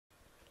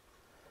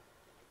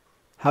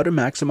How to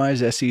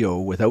maximize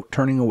SEO without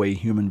turning away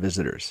human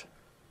visitors.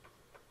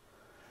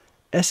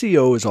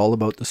 SEO is all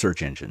about the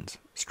search engines,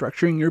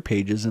 structuring your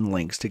pages and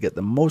links to get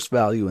the most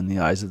value in the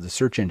eyes of the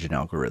search engine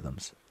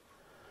algorithms.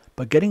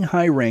 But getting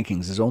high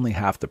rankings is only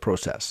half the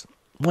process.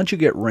 Once you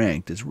get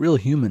ranked, it's real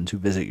humans who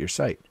visit your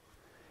site.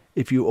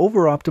 If you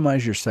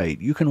over-optimize your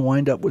site, you can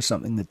wind up with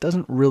something that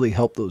doesn't really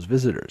help those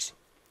visitors.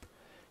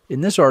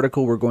 In this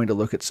article, we're going to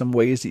look at some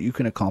ways that you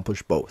can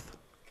accomplish both.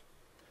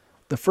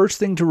 The first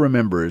thing to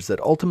remember is that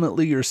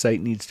ultimately your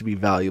site needs to be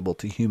valuable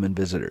to human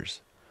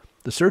visitors.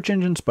 The search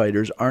engine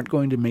spiders aren't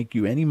going to make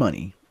you any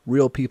money,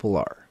 real people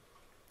are.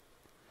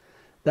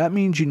 That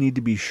means you need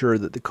to be sure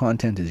that the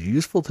content is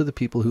useful to the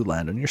people who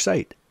land on your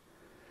site.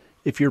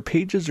 If your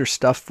pages are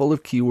stuffed full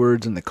of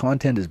keywords and the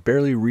content is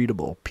barely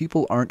readable,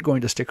 people aren't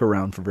going to stick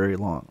around for very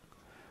long.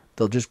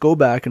 They'll just go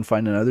back and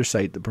find another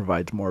site that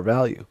provides more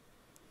value.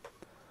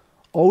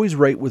 Always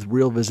write with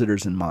real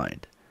visitors in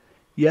mind.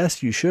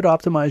 Yes, you should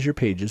optimize your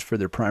pages for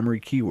their primary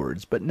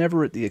keywords, but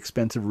never at the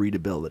expense of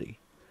readability.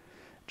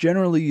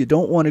 Generally, you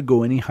don't want to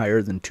go any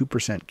higher than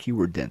 2%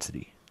 keyword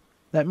density.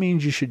 That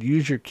means you should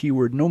use your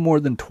keyword no more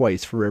than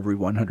twice for every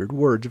 100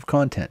 words of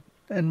content,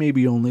 and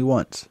maybe only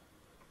once.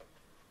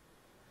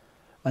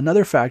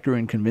 Another factor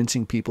in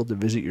convincing people to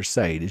visit your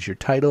site is your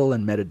title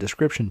and meta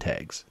description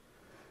tags.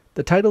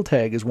 The title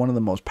tag is one of the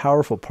most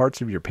powerful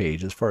parts of your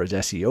page as far as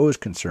SEO is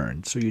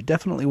concerned, so you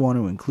definitely want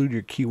to include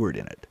your keyword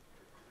in it.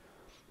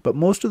 But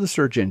most of the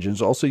search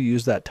engines also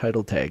use that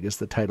title tag as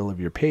the title of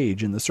your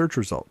page in the search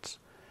results.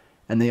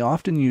 And they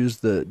often use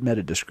the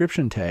meta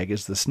description tag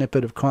as the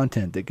snippet of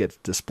content that gets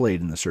displayed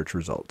in the search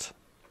results.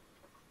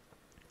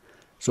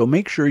 So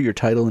make sure your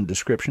title and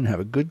description have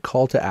a good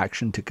call to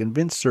action to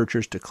convince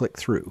searchers to click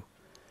through.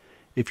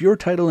 If your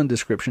title and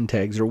description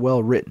tags are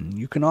well written,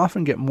 you can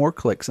often get more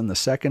clicks in the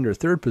second or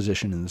third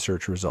position in the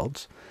search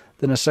results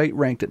than a site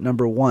ranked at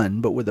number 1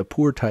 but with a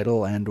poor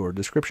title and/or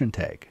description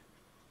tag.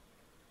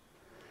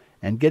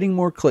 And getting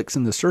more clicks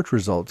in the search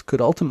results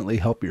could ultimately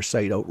help your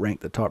site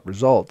outrank the top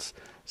results,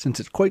 since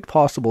it's quite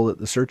possible that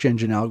the search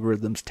engine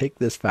algorithms take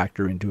this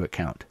factor into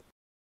account.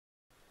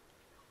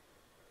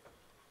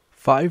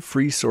 5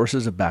 free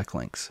sources of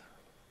backlinks.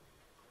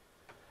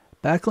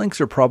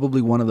 Backlinks are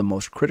probably one of the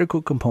most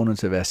critical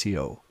components of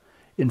SEO.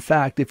 In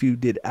fact, if you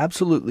did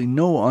absolutely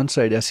no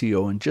on-site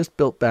SEO and just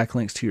built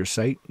backlinks to your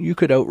site, you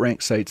could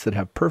outrank sites that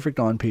have perfect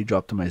on-page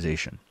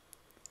optimization.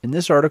 In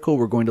this article,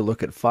 we're going to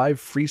look at 5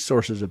 free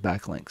sources of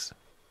backlinks.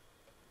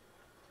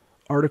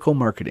 Article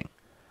marketing.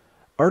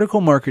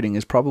 Article marketing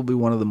is probably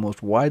one of the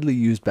most widely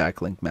used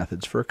backlink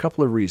methods for a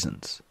couple of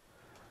reasons.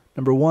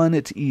 Number 1,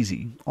 it's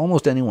easy.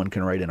 Almost anyone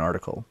can write an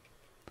article.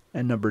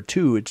 And number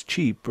 2, it's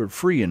cheap or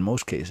free in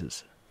most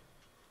cases.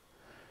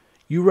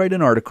 You write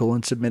an article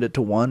and submit it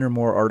to one or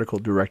more article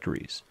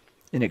directories.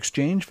 In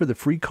exchange for the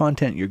free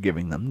content you're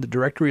giving them, the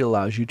directory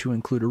allows you to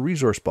include a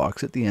resource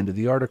box at the end of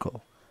the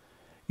article.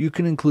 You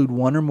can include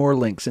one or more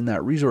links in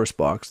that resource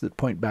box that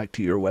point back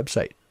to your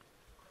website.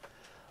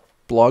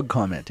 Blog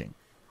commenting.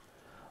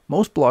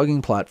 Most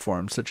blogging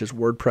platforms such as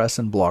WordPress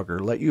and Blogger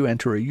let you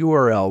enter a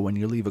URL when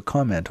you leave a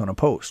comment on a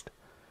post.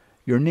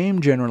 Your name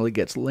generally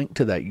gets linked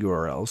to that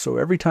URL, so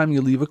every time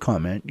you leave a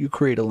comment, you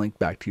create a link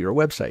back to your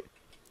website.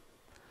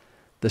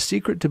 The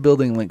secret to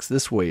building links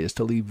this way is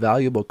to leave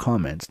valuable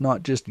comments,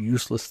 not just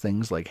useless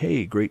things like,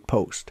 "Hey, great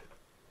post."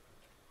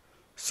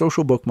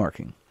 Social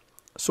bookmarking.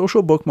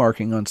 Social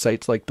bookmarking on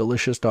sites like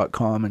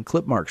Delicious.com and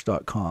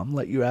Clipmarks.com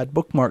let you add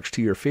bookmarks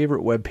to your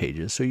favorite web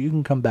pages so you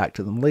can come back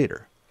to them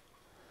later.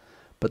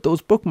 But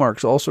those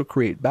bookmarks also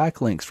create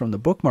backlinks from the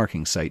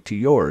bookmarking site to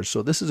yours,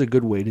 so this is a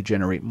good way to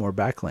generate more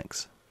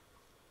backlinks.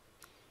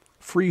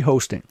 Free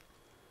hosting.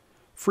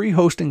 Free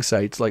hosting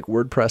sites like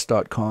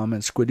WordPress.com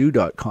and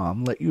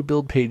Squidoo.com let you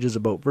build pages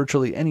about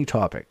virtually any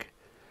topic.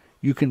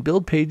 You can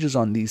build pages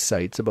on these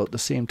sites about the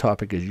same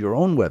topic as your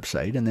own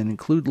website and then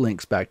include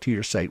links back to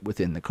your site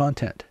within the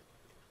content.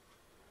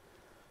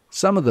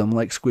 Some of them,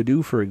 like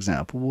Squidoo for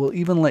example, will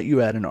even let you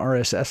add an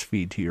RSS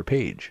feed to your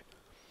page.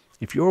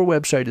 If your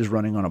website is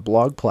running on a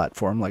blog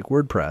platform like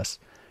WordPress,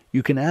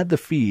 you can add the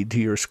feed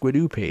to your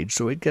Squidoo page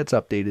so it gets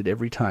updated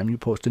every time you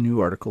post a new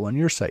article on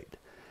your site,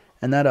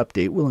 and that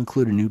update will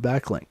include a new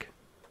backlink.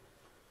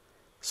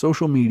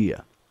 Social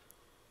media.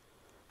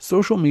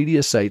 Social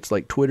media sites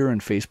like Twitter and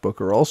Facebook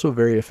are also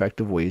very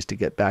effective ways to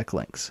get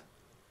backlinks.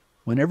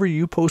 Whenever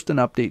you post an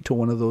update to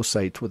one of those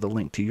sites with a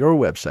link to your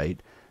website,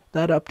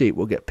 that update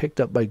will get picked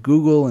up by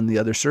Google and the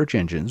other search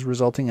engines,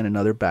 resulting in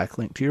another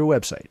backlink to your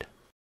website.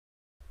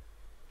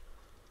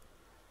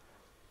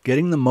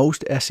 Getting the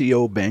most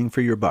SEO bang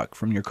for your buck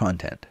from your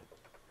content.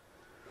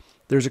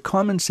 There's a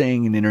common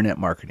saying in internet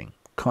marketing,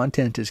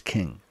 content is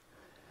king.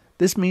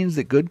 This means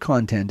that good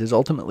content is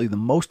ultimately the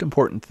most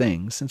important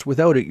thing, since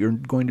without it you're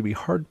going to be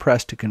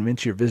hard-pressed to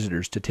convince your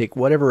visitors to take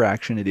whatever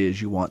action it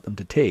is you want them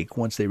to take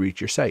once they reach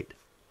your site.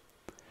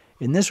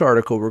 In this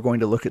article, we're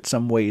going to look at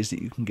some ways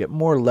that you can get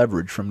more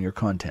leverage from your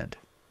content.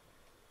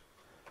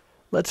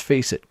 Let's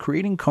face it,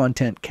 creating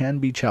content can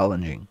be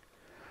challenging.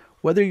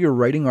 Whether you're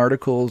writing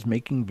articles,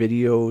 making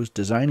videos,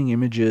 designing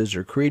images,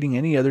 or creating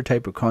any other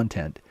type of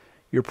content,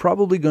 you're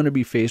probably going to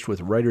be faced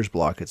with writer's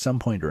block at some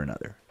point or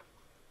another.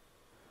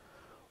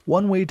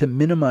 One way to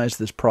minimize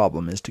this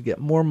problem is to get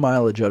more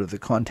mileage out of the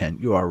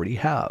content you already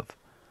have.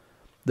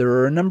 There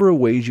are a number of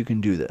ways you can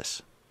do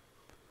this.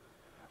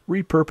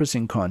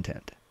 Repurposing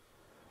content.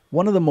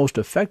 One of the most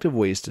effective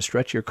ways to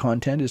stretch your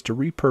content is to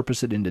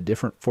repurpose it into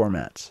different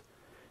formats.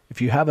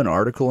 If you have an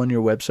article on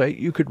your website,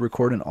 you could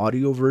record an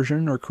audio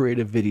version or create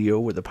a video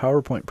with a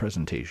PowerPoint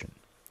presentation.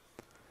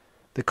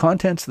 The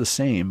content's the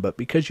same, but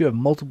because you have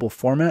multiple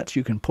formats,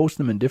 you can post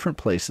them in different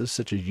places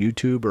such as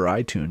YouTube or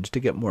iTunes to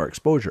get more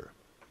exposure.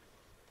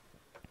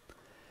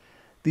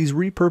 These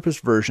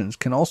repurposed versions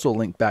can also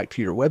link back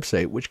to your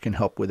website, which can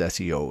help with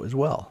SEO as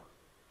well.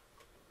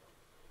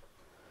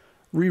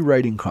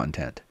 Rewriting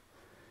content.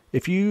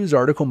 If you use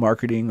article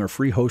marketing or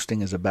free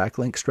hosting as a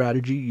backlink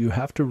strategy, you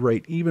have to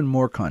write even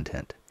more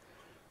content.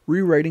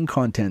 Rewriting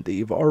content that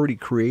you've already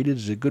created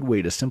is a good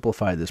way to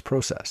simplify this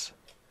process.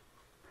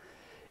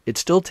 It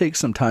still takes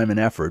some time and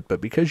effort,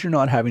 but because you're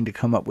not having to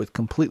come up with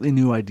completely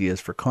new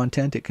ideas for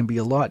content, it can be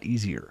a lot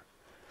easier.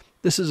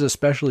 This is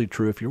especially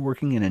true if you're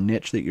working in a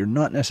niche that you're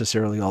not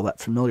necessarily all that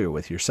familiar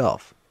with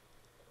yourself.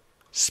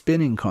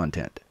 Spinning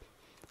content.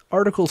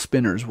 Article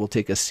spinners will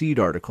take a seed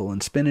article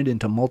and spin it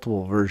into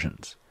multiple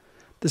versions.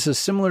 This is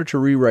similar to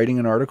rewriting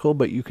an article,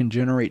 but you can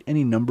generate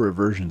any number of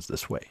versions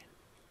this way.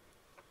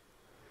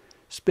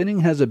 Spinning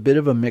has a bit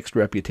of a mixed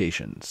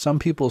reputation. Some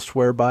people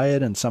swear by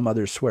it and some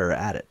others swear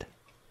at it.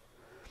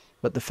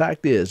 But the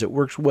fact is, it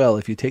works well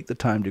if you take the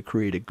time to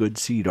create a good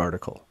seed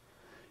article.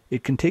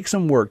 It can take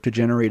some work to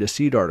generate a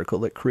seed article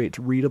that creates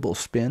readable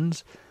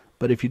spins,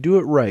 but if you do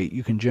it right,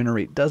 you can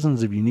generate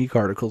dozens of unique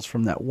articles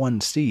from that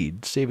one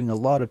seed, saving a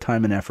lot of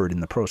time and effort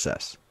in the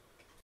process.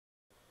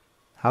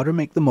 How to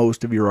make the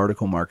most of your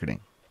article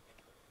marketing.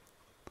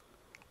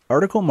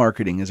 Article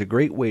marketing is a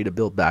great way to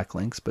build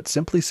backlinks, but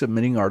simply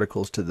submitting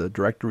articles to the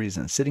directories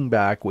and sitting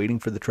back waiting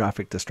for the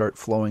traffic to start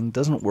flowing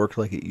doesn't work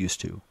like it used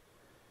to.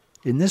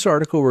 In this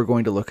article, we're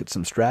going to look at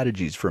some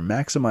strategies for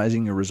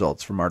maximizing your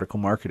results from article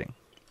marketing.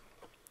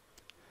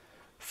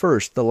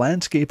 First, the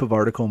landscape of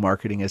article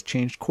marketing has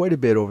changed quite a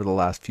bit over the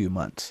last few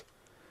months.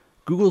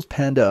 Google's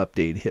Panda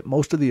update hit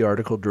most of the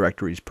article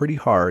directories pretty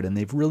hard, and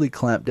they've really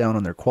clamped down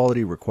on their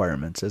quality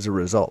requirements as a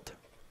result.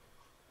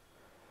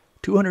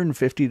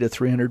 250 to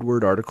 300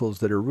 word articles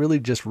that are really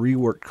just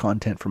reworked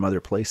content from other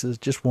places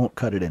just won't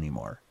cut it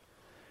anymore.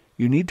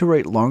 You need to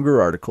write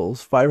longer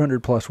articles,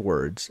 500 plus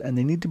words, and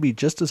they need to be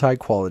just as high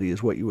quality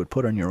as what you would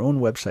put on your own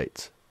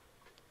websites.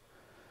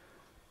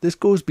 This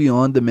goes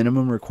beyond the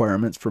minimum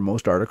requirements for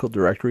most article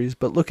directories,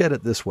 but look at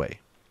it this way.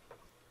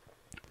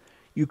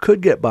 You could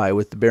get by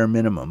with the bare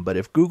minimum, but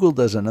if Google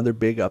does another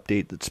big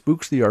update that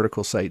spooks the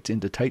article sites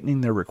into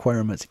tightening their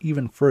requirements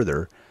even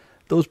further,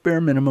 those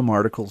bare minimum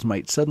articles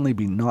might suddenly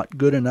be not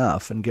good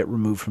enough and get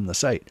removed from the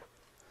site.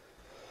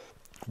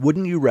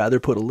 Wouldn't you rather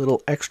put a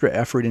little extra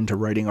effort into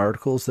writing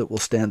articles that will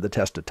stand the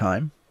test of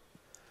time?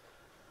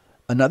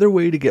 Another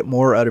way to get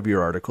more out of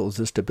your articles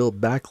is to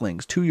build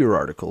backlinks to your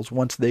articles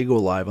once they go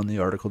live on the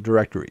article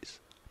directories.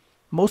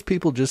 Most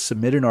people just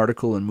submit an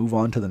article and move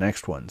on to the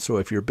next one, so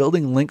if you're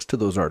building links to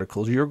those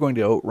articles, you're going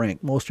to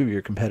outrank most of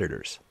your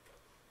competitors.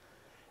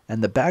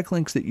 And the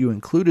backlinks that you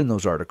include in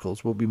those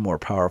articles will be more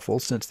powerful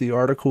since the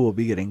article will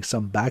be getting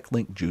some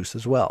backlink juice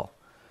as well.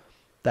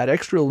 That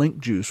extra link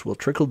juice will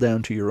trickle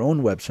down to your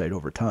own website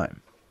over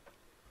time.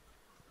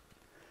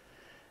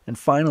 And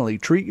finally,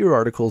 treat your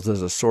articles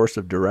as a source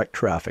of direct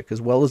traffic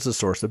as well as a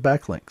source of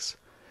backlinks.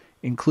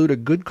 Include a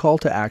good call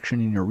to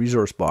action in your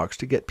resource box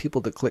to get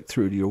people to click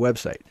through to your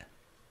website.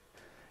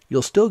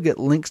 You'll still get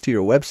links to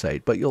your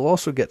website, but you'll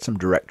also get some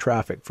direct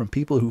traffic from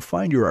people who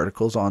find your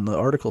articles on the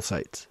article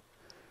sites.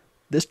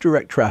 This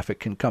direct traffic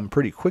can come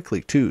pretty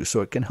quickly too,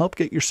 so it can help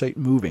get your site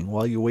moving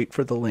while you wait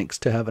for the links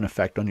to have an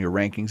effect on your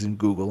rankings in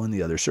Google and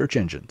the other search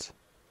engines.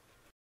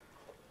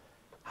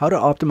 How to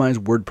optimize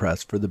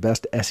WordPress for the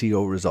best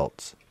SEO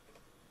results.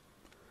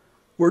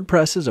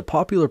 WordPress is a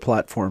popular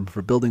platform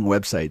for building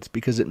websites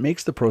because it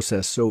makes the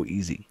process so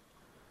easy.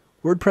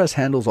 WordPress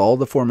handles all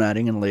the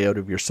formatting and layout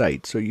of your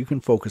site, so you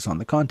can focus on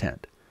the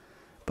content.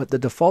 But the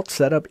default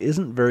setup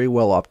isn't very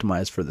well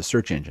optimized for the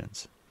search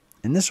engines.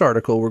 In this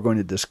article, we're going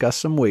to discuss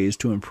some ways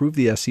to improve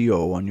the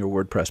SEO on your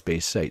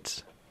WordPress-based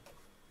sites.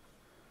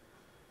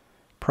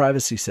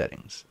 Privacy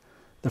settings.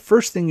 The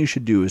first thing you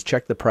should do is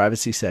check the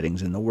privacy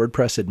settings in the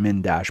WordPress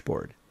admin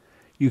dashboard.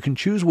 You can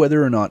choose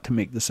whether or not to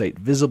make the site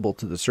visible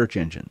to the search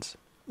engines.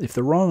 If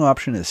the wrong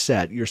option is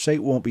set, your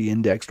site won't be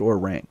indexed or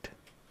ranked.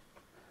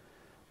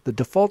 The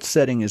default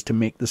setting is to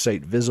make the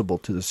site visible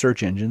to the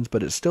search engines,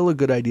 but it's still a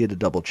good idea to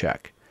double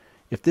check.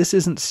 If this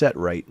isn't set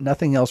right,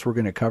 nothing else we're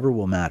going to cover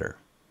will matter.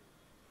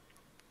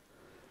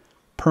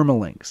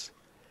 Permalinks.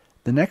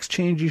 The next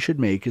change you should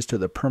make is to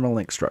the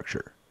permalink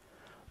structure.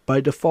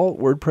 By default,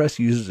 WordPress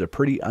uses a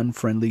pretty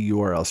unfriendly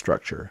URL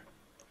structure.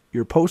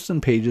 Your posts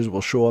and pages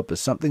will show up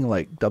as something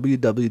like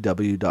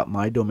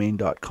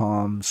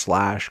www.mydomain.com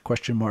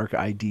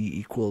 /?ID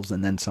equals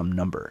and then some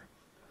number.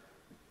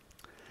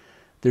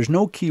 There's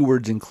no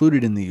keywords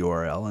included in the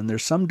URL, and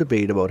there's some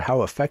debate about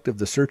how effective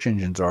the search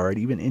engines are at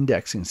even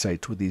indexing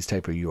sites with these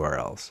type of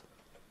URLs.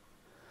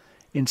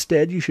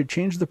 Instead, you should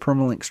change the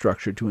permalink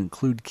structure to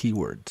include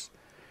keywords.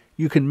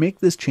 You can make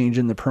this change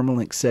in the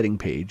permalink setting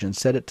page and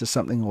set it to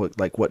something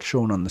like what's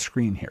shown on the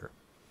screen here.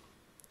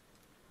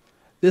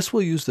 This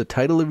will use the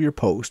title of your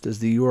post as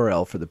the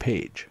URL for the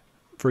page.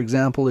 For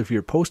example, if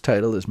your post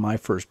title is My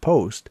First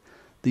Post,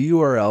 the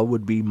URL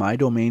would be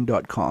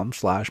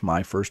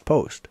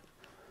mydomain.com/myfirstpost.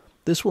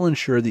 This will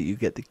ensure that you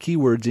get the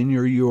keywords in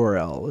your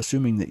URL,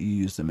 assuming that you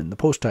use them in the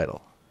post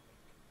title.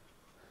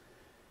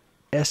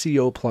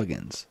 SEO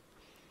plugins.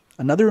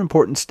 Another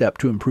important step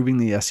to improving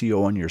the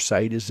SEO on your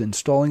site is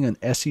installing an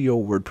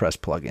SEO WordPress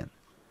plugin.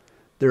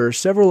 There are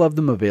several of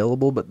them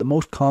available, but the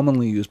most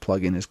commonly used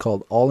plugin is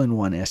called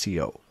All-in-One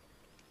SEO.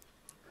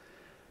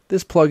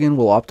 This plugin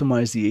will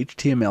optimize the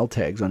HTML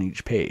tags on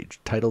each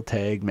page, title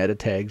tag, meta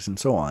tags, and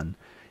so on,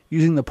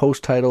 using the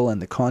post title and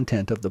the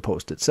content of the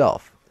post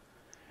itself.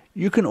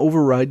 You can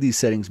override these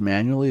settings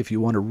manually if you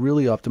want to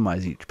really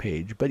optimize each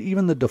page, but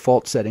even the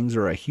default settings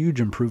are a huge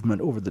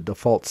improvement over the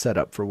default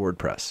setup for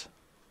WordPress.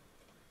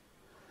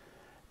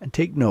 And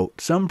take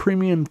note, some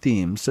premium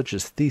themes, such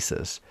as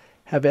Thesis,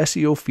 have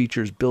SEO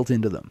features built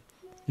into them.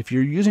 If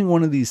you're using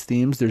one of these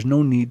themes, there's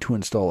no need to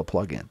install a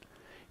plugin.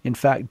 In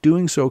fact,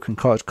 doing so can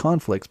cause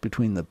conflicts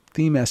between the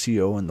theme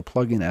SEO and the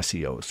plugin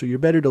SEO, so you're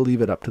better to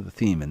leave it up to the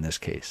theme in this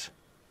case.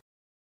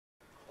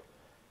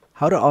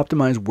 How to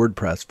optimize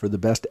WordPress for the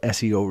best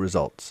SEO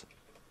results.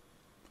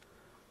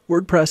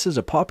 WordPress is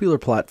a popular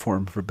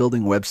platform for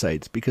building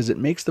websites because it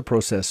makes the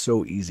process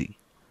so easy.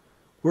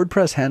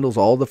 WordPress handles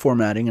all the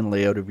formatting and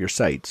layout of your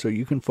site, so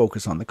you can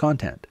focus on the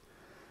content.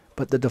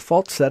 But the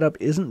default setup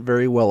isn't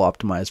very well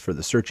optimized for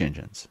the search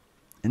engines.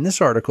 In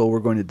this article, we're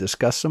going to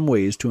discuss some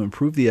ways to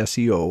improve the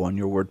SEO on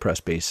your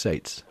WordPress-based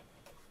sites.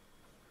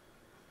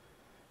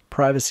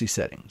 Privacy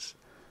settings.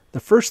 The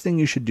first thing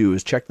you should do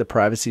is check the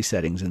privacy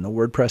settings in the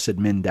WordPress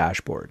admin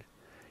dashboard.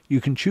 You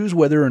can choose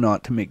whether or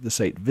not to make the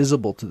site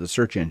visible to the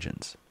search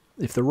engines.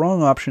 If the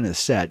wrong option is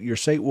set, your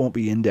site won't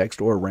be indexed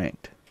or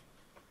ranked.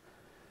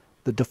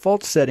 The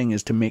default setting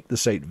is to make the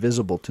site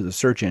visible to the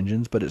search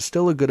engines, but it's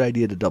still a good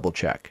idea to double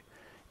check.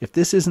 If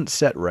this isn't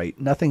set right,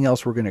 nothing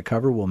else we're going to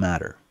cover will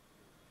matter.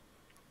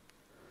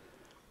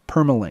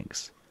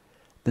 Permalinks.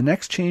 The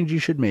next change you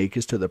should make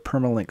is to the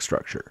permalink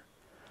structure.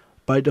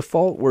 By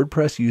default,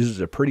 WordPress uses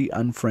a pretty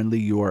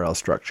unfriendly URL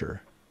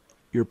structure.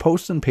 Your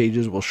posts and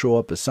pages will show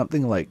up as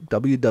something like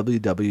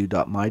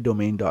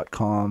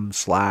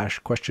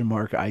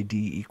www.mydomain.com/?ID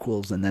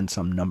equals and then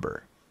some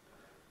number.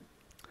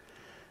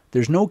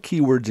 There's no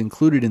keywords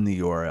included in the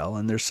URL,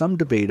 and there's some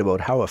debate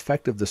about how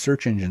effective the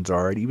search engines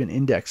are at even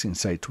indexing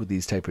sites with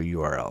these type of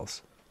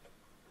URLs.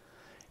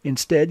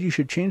 Instead, you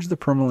should change the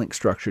permalink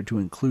structure to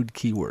include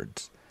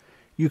keywords.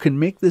 You can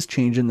make this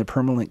change in the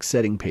permalink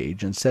setting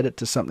page and set it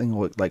to something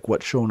like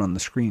what's shown on the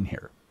screen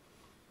here.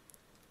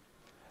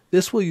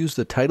 This will use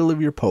the title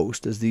of your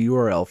post as the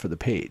URL for the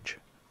page.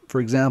 For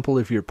example,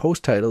 if your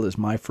post title is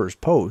My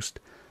First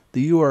Post,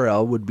 the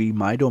URL would be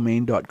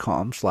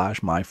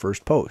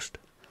mydomain.com/myfirstpost.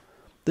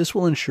 This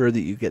will ensure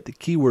that you get the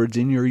keywords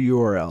in your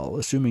URL,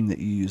 assuming that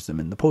you use them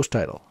in the post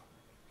title.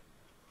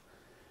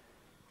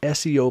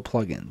 SEO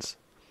plugins.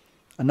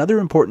 Another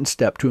important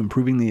step to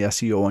improving the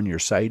SEO on your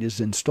site is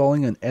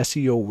installing an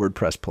SEO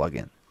WordPress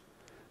plugin.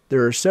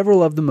 There are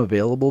several of them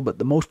available, but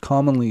the most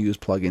commonly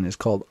used plugin is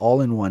called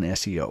All-in-One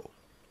SEO.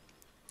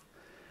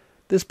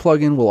 This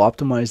plugin will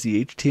optimize the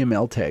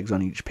HTML tags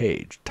on each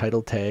page,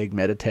 title tag,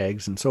 meta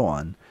tags, and so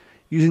on,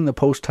 using the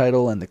post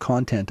title and the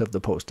content of the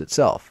post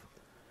itself.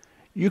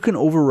 You can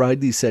override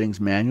these settings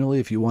manually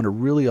if you want to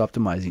really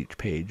optimize each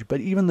page,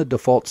 but even the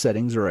default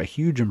settings are a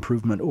huge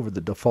improvement over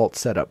the default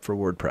setup for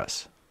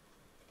WordPress.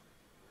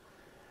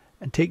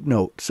 And take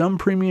note, some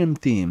premium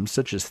themes,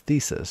 such as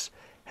Thesis,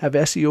 have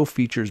SEO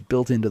features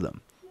built into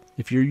them.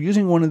 If you're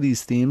using one of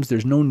these themes,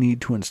 there's no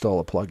need to install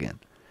a plugin.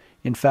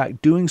 In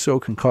fact, doing so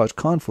can cause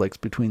conflicts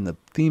between the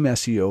theme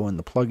SEO and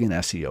the plugin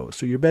SEO,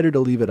 so you're better to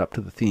leave it up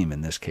to the theme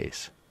in this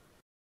case.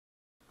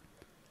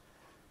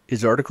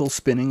 Is article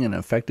spinning an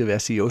effective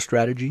SEO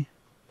strategy?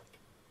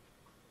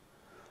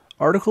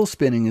 Article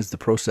spinning is the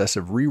process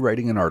of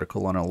rewriting an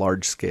article on a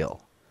large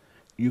scale.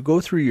 You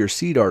go through your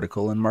seed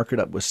article and mark it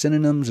up with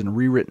synonyms and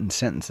rewritten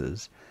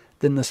sentences.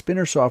 Then the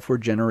spinner software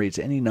generates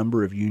any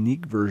number of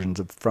unique versions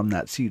from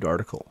that seed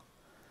article.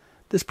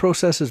 This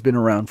process has been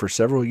around for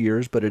several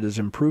years, but it has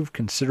improved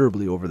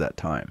considerably over that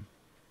time.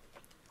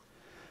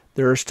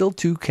 There are still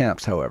two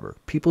camps, however,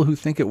 people who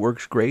think it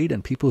works great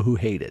and people who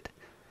hate it.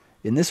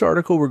 In this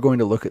article, we're going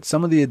to look at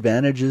some of the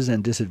advantages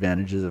and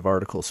disadvantages of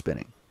article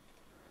spinning.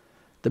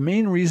 The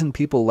main reason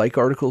people like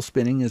article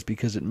spinning is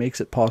because it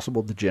makes it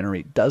possible to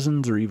generate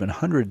dozens or even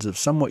hundreds of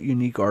somewhat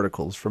unique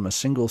articles from a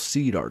single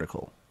seed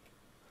article.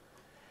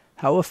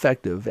 How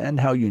effective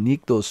and how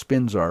unique those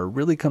spins are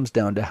really comes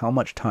down to how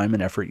much time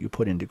and effort you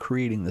put into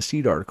creating the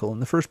seed article in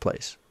the first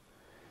place.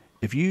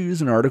 If you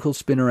use an article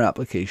spinner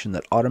application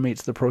that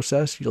automates the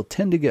process, you'll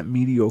tend to get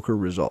mediocre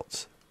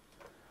results.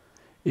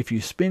 If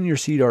you spin your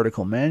seed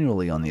article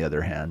manually, on the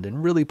other hand,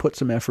 and really put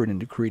some effort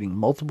into creating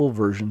multiple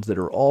versions that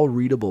are all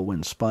readable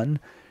when spun,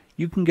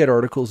 you can get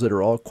articles that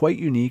are all quite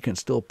unique and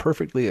still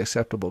perfectly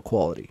acceptable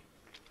quality.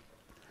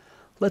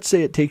 Let's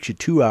say it takes you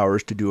 2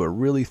 hours to do a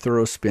really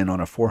thorough spin on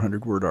a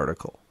 400-word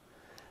article.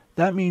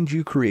 That means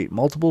you create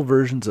multiple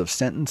versions of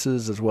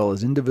sentences as well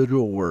as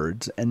individual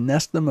words and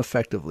nest them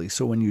effectively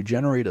so when you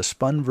generate a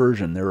spun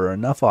version there are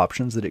enough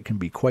options that it can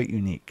be quite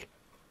unique.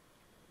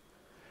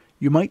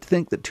 You might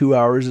think that 2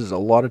 hours is a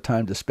lot of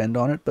time to spend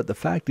on it, but the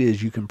fact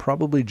is you can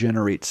probably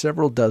generate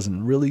several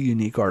dozen really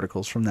unique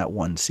articles from that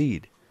one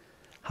seed.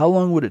 How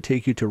long would it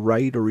take you to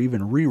write or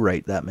even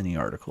rewrite that many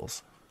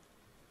articles?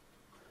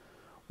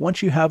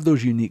 Once you have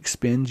those unique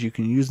spins, you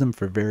can use them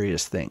for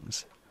various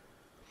things.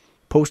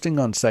 Posting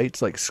on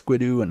sites like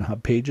Squidoo and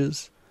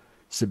HubPages,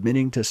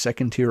 submitting to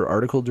second-tier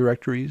article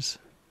directories,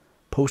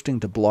 posting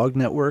to blog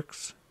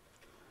networks,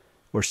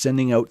 or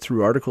sending out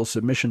through article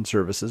submission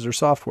services or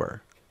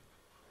software.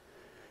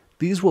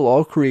 These will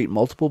all create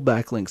multiple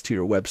backlinks to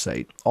your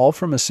website, all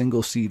from a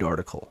single seed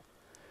article.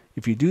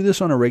 If you do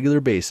this on a regular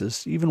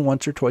basis, even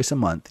once or twice a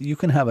month, you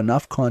can have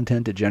enough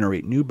content to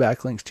generate new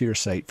backlinks to your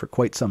site for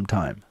quite some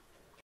time.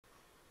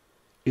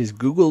 Is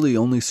Google the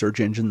only search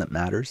engine that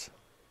matters?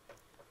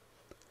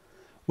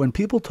 When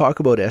people talk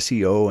about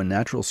SEO and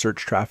natural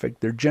search traffic,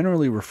 they're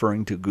generally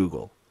referring to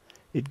Google.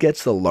 It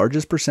gets the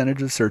largest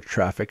percentage of search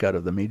traffic out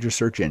of the major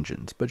search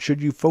engines, but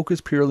should you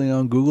focus purely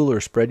on Google or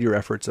spread your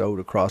efforts out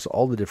across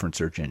all the different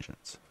search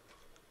engines?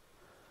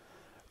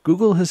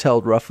 Google has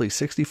held roughly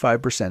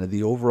 65% of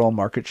the overall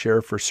market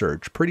share for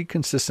search pretty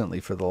consistently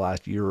for the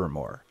last year or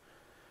more.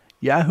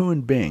 Yahoo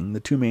and Bing, the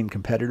two main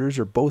competitors,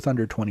 are both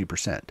under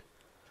 20%.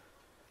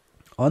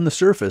 On the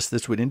surface,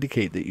 this would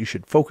indicate that you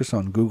should focus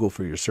on Google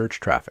for your search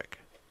traffic.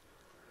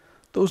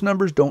 Those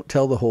numbers don't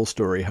tell the whole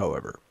story,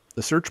 however.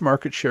 The search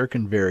market share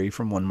can vary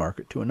from one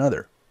market to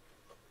another.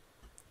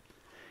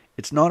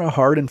 It's not a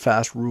hard and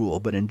fast rule,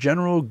 but in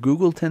general,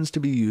 Google tends to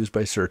be used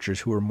by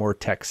searchers who are more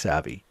tech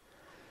savvy.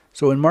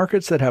 So in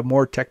markets that have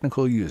more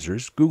technical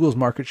users, Google's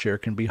market share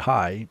can be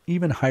high,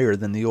 even higher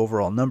than the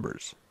overall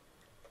numbers.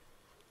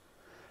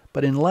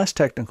 But in less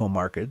technical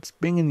markets,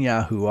 Bing and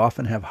Yahoo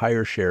often have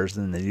higher shares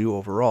than they do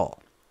overall.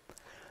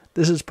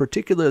 This is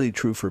particularly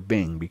true for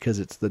Bing because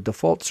it's the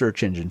default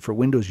search engine for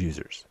Windows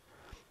users.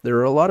 There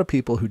are a lot of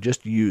people who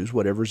just use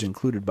whatever's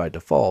included by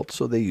default,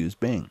 so they use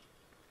Bing.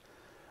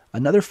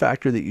 Another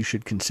factor that you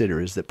should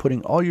consider is that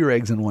putting all your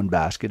eggs in one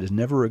basket is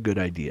never a good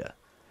idea.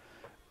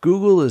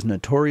 Google is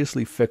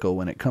notoriously fickle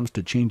when it comes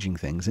to changing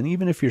things, and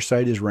even if your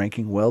site is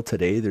ranking well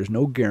today, there's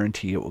no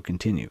guarantee it will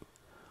continue.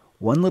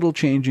 One little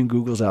change in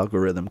Google's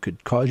algorithm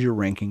could cause your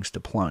rankings to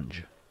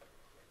plunge.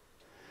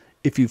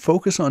 If you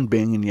focus on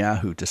Bing and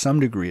Yahoo to some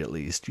degree at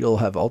least, you'll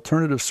have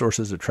alternative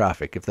sources of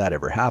traffic if that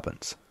ever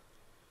happens.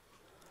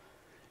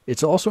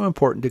 It's also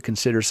important to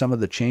consider some of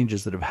the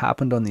changes that have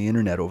happened on the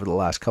internet over the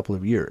last couple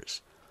of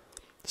years.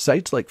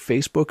 Sites like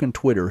Facebook and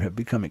Twitter have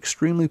become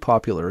extremely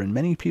popular, and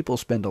many people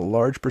spend a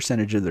large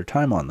percentage of their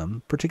time on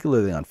them,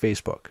 particularly on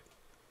Facebook.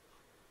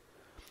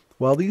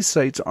 While these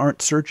sites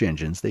aren't search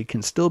engines, they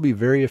can still be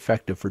very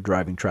effective for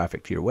driving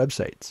traffic to your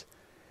websites.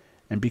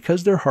 And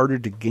because they're harder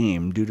to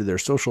game due to their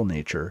social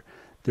nature,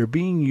 they're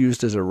being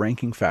used as a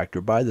ranking factor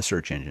by the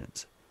search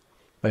engines.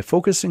 By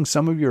focusing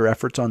some of your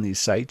efforts on these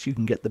sites, you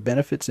can get the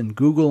benefits in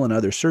Google and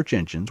other search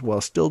engines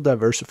while still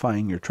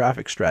diversifying your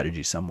traffic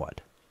strategy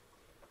somewhat.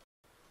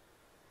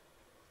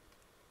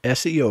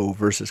 SEO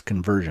versus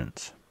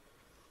conversions.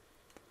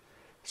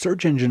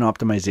 Search engine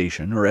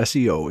optimization, or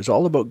SEO, is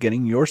all about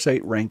getting your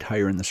site ranked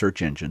higher in the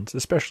search engines,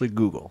 especially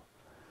Google.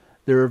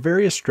 There are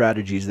various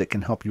strategies that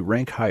can help you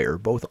rank higher,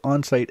 both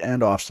on-site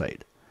and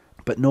off-site.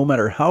 But no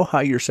matter how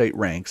high your site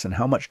ranks and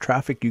how much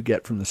traffic you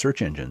get from the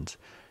search engines,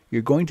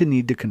 you're going to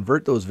need to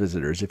convert those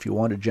visitors if you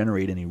want to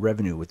generate any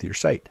revenue with your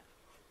site.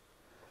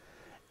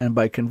 And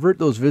by convert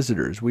those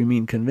visitors, we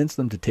mean convince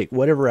them to take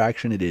whatever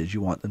action it is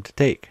you want them to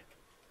take.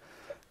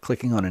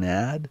 Clicking on an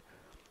ad,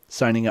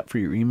 signing up for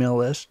your email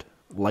list,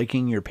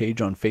 liking your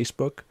page on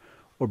Facebook,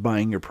 or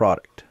buying your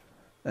product,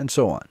 and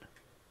so on.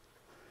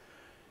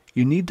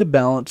 You need to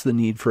balance the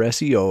need for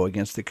SEO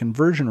against the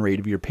conversion rate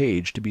of your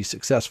page to be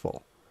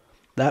successful.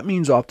 That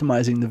means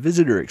optimizing the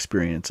visitor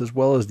experience as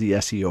well as the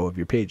SEO of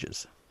your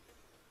pages.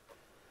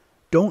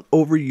 Don't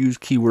overuse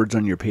keywords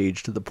on your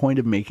page to the point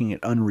of making it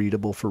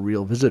unreadable for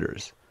real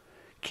visitors.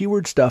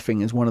 Keyword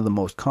stuffing is one of the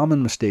most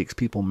common mistakes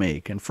people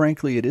make, and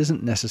frankly, it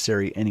isn't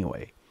necessary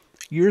anyway.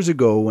 Years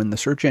ago, when the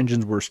search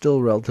engines were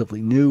still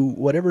relatively new,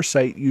 whatever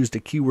site used a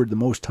keyword the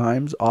most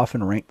times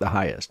often ranked the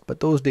highest, but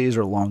those days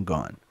are long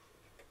gone.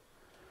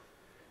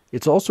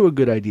 It's also a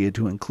good idea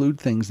to include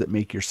things that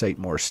make your site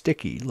more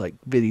sticky, like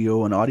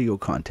video and audio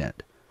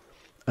content.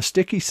 A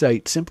sticky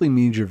site simply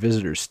means your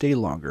visitors stay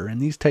longer,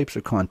 and these types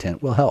of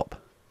content will help.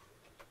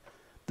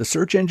 The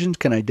search engines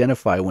can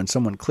identify when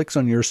someone clicks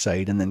on your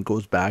site and then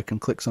goes back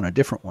and clicks on a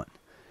different one.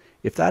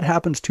 If that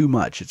happens too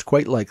much, it's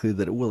quite likely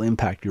that it will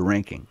impact your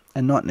ranking,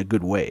 and not in a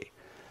good way.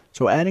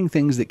 So adding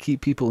things that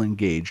keep people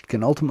engaged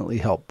can ultimately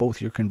help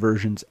both your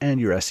conversions and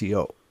your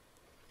SEO.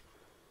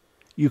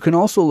 You can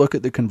also look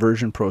at the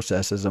conversion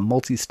process as a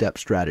multi-step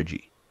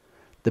strategy.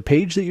 The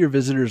page that your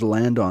visitors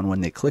land on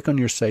when they click on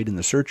your site in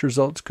the search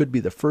results could be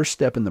the first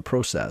step in the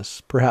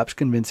process, perhaps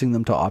convincing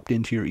them to opt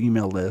into your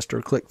email list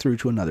or click through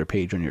to another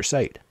page on your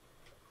site.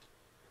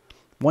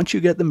 Once you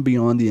get them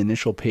beyond the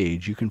initial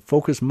page, you can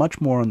focus much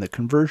more on the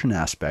conversion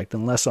aspect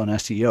and less on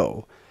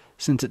SEO,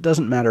 since it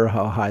doesn't matter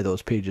how high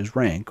those pages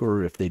rank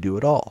or if they do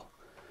at all.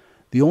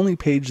 The only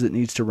page that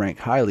needs to rank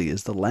highly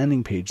is the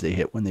landing page they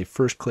hit when they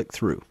first click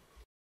through.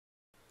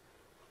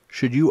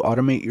 Should you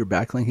automate your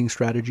backlinking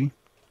strategy?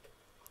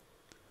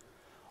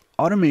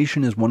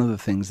 Automation is one of the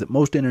things that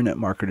most internet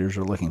marketers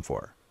are looking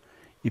for.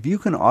 If you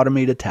can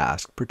automate a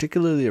task,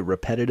 particularly a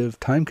repetitive,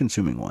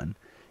 time-consuming one,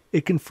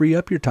 it can free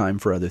up your time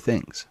for other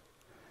things.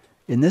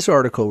 In this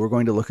article, we're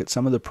going to look at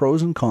some of the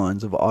pros and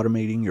cons of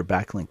automating your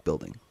backlink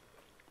building.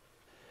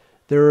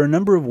 There are a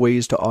number of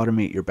ways to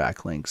automate your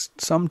backlinks,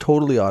 some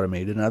totally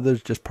automated and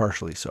others just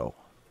partially so.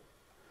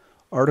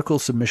 Article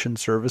submission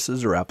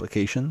services or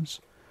applications,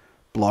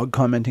 blog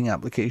commenting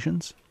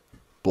applications,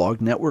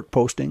 blog network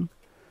posting,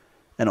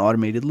 and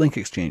automated link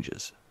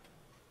exchanges.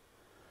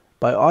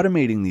 By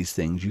automating these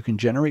things, you can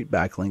generate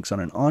backlinks on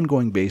an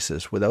ongoing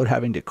basis without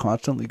having to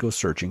constantly go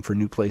searching for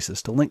new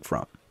places to link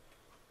from.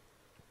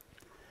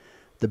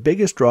 The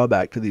biggest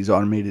drawback to these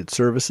automated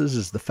services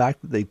is the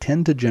fact that they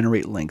tend to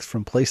generate links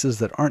from places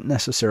that aren't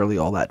necessarily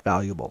all that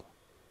valuable.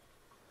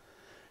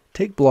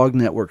 Take blog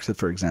networks,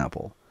 for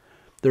example.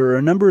 There are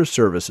a number of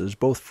services,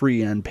 both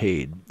free and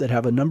paid, that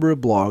have a number of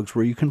blogs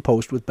where you can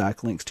post with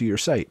backlinks to your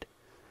site.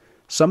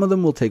 Some of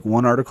them will take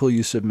one article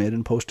you submit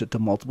and post it to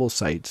multiple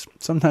sites,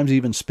 sometimes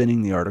even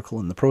spinning the article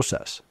in the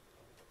process.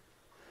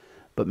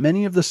 But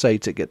many of the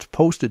sites it gets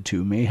posted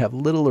to may have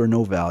little or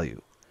no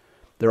value.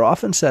 They're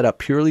often set up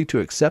purely to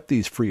accept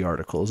these free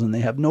articles, and they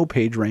have no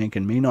page rank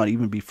and may not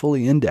even be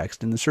fully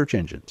indexed in the search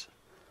engines.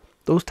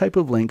 Those type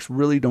of links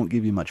really don't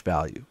give you much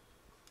value.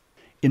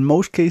 In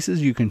most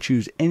cases, you can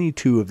choose any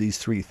two of these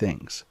three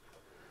things: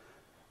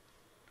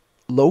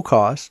 low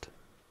cost,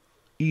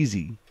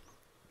 easy,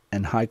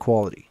 and high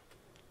quality.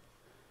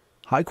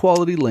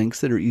 High-quality links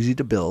that are easy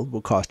to build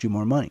will cost you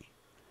more money.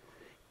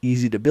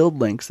 Easy-to-build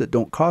links that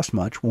don't cost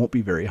much won't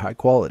be very high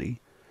quality,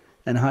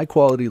 and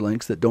high-quality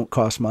links that don't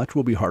cost much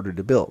will be harder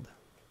to build.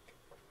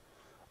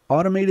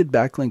 Automated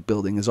backlink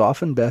building is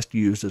often best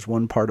used as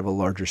one part of a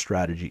larger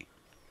strategy.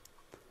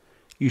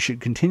 You should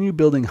continue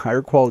building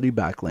higher-quality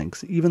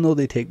backlinks even though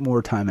they take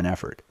more time and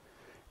effort,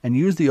 and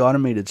use the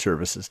automated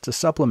services to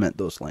supplement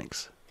those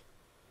links.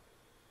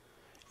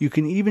 You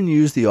can even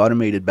use the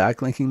automated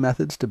backlinking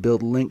methods to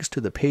build links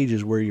to the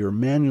pages where you're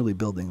manually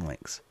building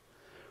links.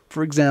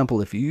 For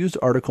example, if you use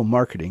article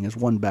marketing as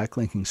one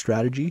backlinking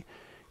strategy,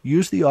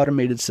 use the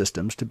automated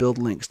systems to build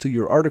links to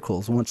your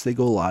articles once they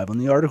go live on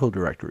the article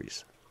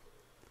directories.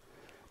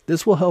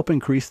 This will help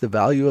increase the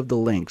value of the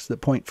links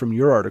that point from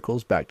your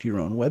articles back to your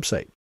own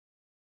website.